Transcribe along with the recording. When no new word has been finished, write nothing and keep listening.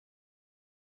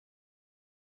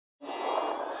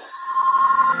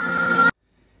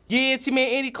Yeah, it's your man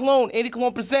Andy Cologne. Andy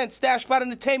Cologne presents Stashspot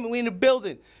Entertainment. We in the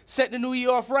building. Setting the new year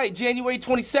off right. January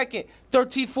 22nd,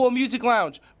 13th Floor Music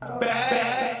Lounge.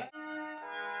 Bang.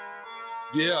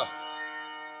 Yeah.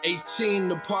 18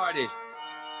 to party.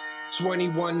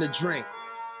 21 to drink.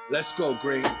 Let's go,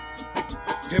 Greg.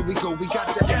 Here we go, we got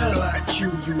the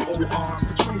LIQUOR.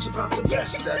 Patron's about the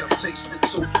best that I've tasted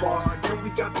so far. Then we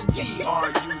got the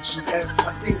DRUGS.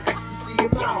 I think ecstasy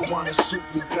and marijuana suit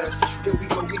me best. Here we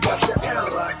go, we got the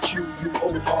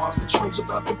LIQUOR. Patron's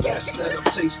about the best that I've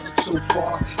tasted so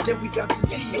far. Then we got the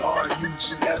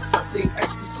DRUGS. I think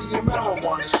ecstasy and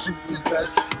marijuana suit me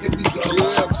best. Here we go.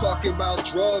 Yeah, I'm talking about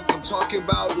drugs, I'm talking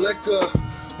about liquor.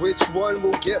 Which one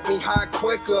will get me high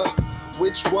quicker?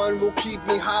 Which one will keep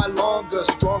me high longer?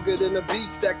 Stronger than a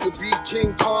beast that could beat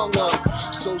King Kong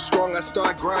up. So strong I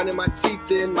start grinding my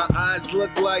teeth in. My eyes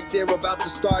look like they're about to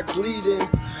start bleeding.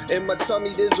 In my tummy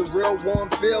there's a real warm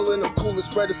feeling. I'm cool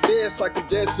as Fred Astaire, like I'm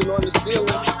dancing on the ceiling.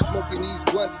 Smoking these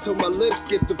blunts till my lips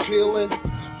get to peeling.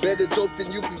 Better dope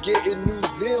than you could get in New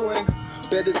Zealand.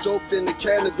 Better dope than the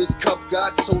cannabis cup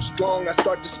got. So strong I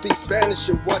start to speak Spanish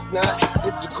and whatnot.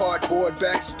 Hit the cardboard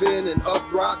backspin and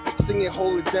up rock. Singing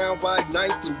Hold It Down by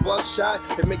Ninth and Buckshot.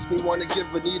 It makes me want to give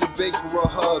Anita Baker a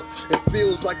hug. It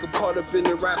feels like I'm caught up in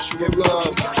the rapture of love.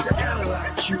 We got the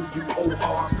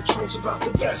LIQUOR. Patron's about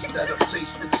the best that I've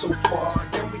tasted so far.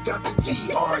 Then we got the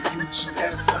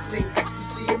DRUGS. I think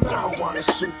ecstasy and marijuana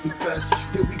suit me best.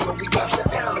 Here we go, we got the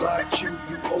LIQUOR.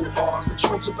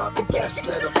 Patron's about the best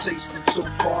that I've tasted so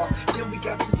far. Then we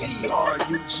got the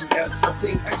DRUGS. I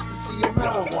think ecstasy and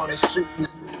marijuana suit me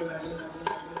best.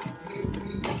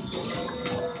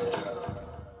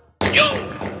 Yo!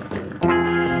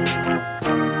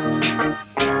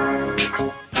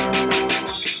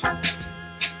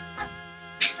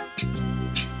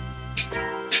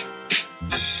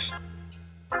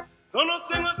 Gonna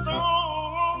sing a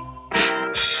song.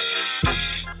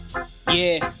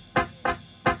 Yeah.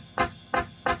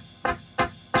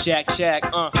 Check,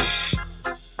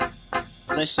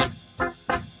 Listen.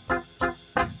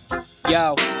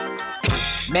 Yo.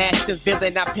 Master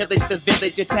villain, I pillage the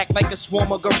village, attack like a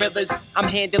swarm of gorillas. I'm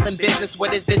handling business,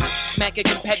 what is this? Smack a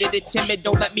competitor, timid,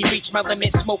 don't let me reach my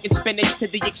limit. Smoking spinach to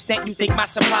the extent you think my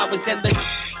supply was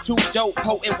endless. Too dope,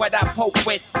 potent what I poke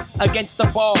with. Against the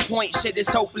ballpoint, shit is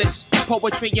hopeless.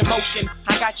 Poetry in motion,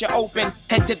 I got you open.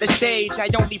 Enter the stage, I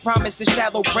only promise a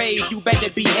shallow grave. You better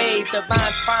behave, the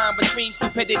line's fine between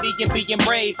stupidity and being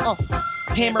brave.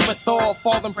 Hammer of Thor,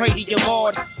 fall and pray to your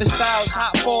Lord. The style's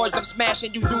hot forwards, I'm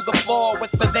smashing you through the floor.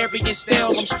 With Valerian steel,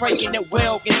 I'm striking at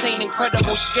will. Contain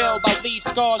incredible skill, I'll leave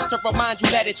scars to remind you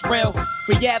that it's real.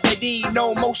 Reality,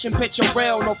 no motion picture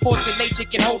real. No force of nature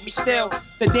can hold me still.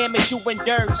 The damage you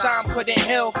endured, time couldn't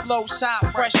heal. Flow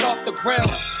side, fresh off the grill.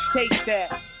 Taste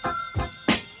that.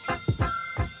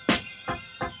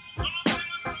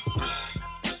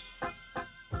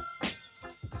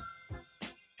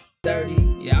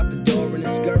 Yeah, out the door in a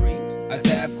scurry. Eyes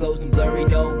half closed and blurry,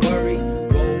 don't worry.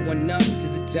 Roll one up to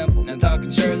the temple. Now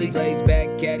talking Shirley, lays back,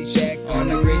 Caddyshack on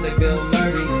the grades like Bill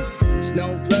Murray. There's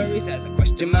no flurries as I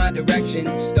question my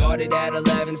direction. Started at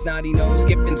 11, snotty nose,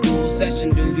 skipping school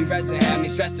session. Doobie resin had me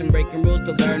stressing, breaking rules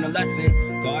to learn a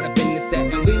lesson. Caught up in the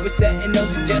set and we were setting no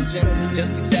suggestion,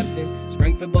 just accepting.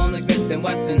 Spring football like Smith and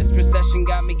Wesson. This recession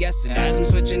got me guessing as I'm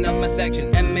switching up my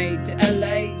section. MA to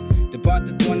LA. Depart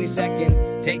the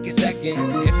 22nd, take a second.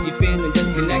 If you're feeling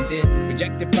disconnected,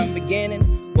 rejected from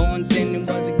beginning. Born sinning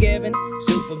was a given.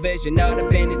 Supervision, not a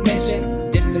been admission.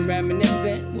 Distant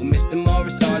reminiscent, with Mr.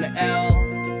 Morris on the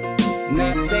L.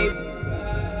 Not safe.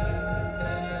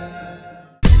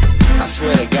 I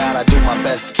swear to God, I do my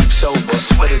best to keep sober.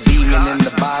 But a demon in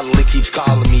the bottle, it keeps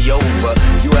calling me over.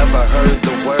 You ever heard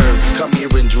the words, come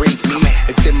here and drink me?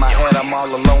 It's in my head, I'm all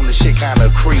alone, the shit kinda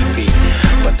creepy.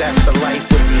 But that's the life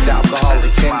with these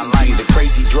alcoholic tendencies. The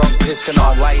crazy drunk pissing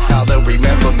on life, how they'll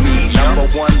remember me. Number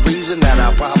one reason that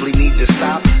I probably need to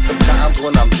stop. Sometimes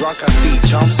when I'm drunk, I see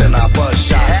chumps and I buzz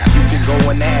shots. You can go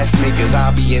and ask niggas,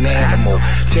 I'll be an animal.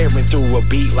 Tearing through a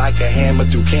beat like a hammer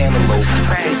through cantaloupe.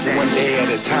 I take it one day at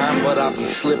a time, but I'll be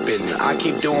slipping. I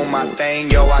keep doing my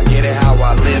thing, yo, I get it how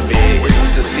I live it.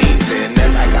 It's the season,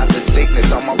 and I got the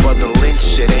sickness on my brother Lynch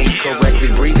shit. Ain't correctly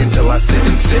breathing till I sit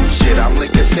and sip shit. I'm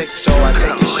liquor sick, so I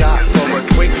take a shot for a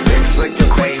quick fix.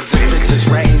 Liquor veins, this bitch is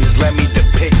rains, let me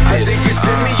depict this. I think it's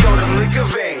in me, yo, the liquor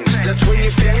veins. That's when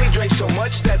your family drinks so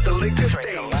much that the liquor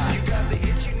stains.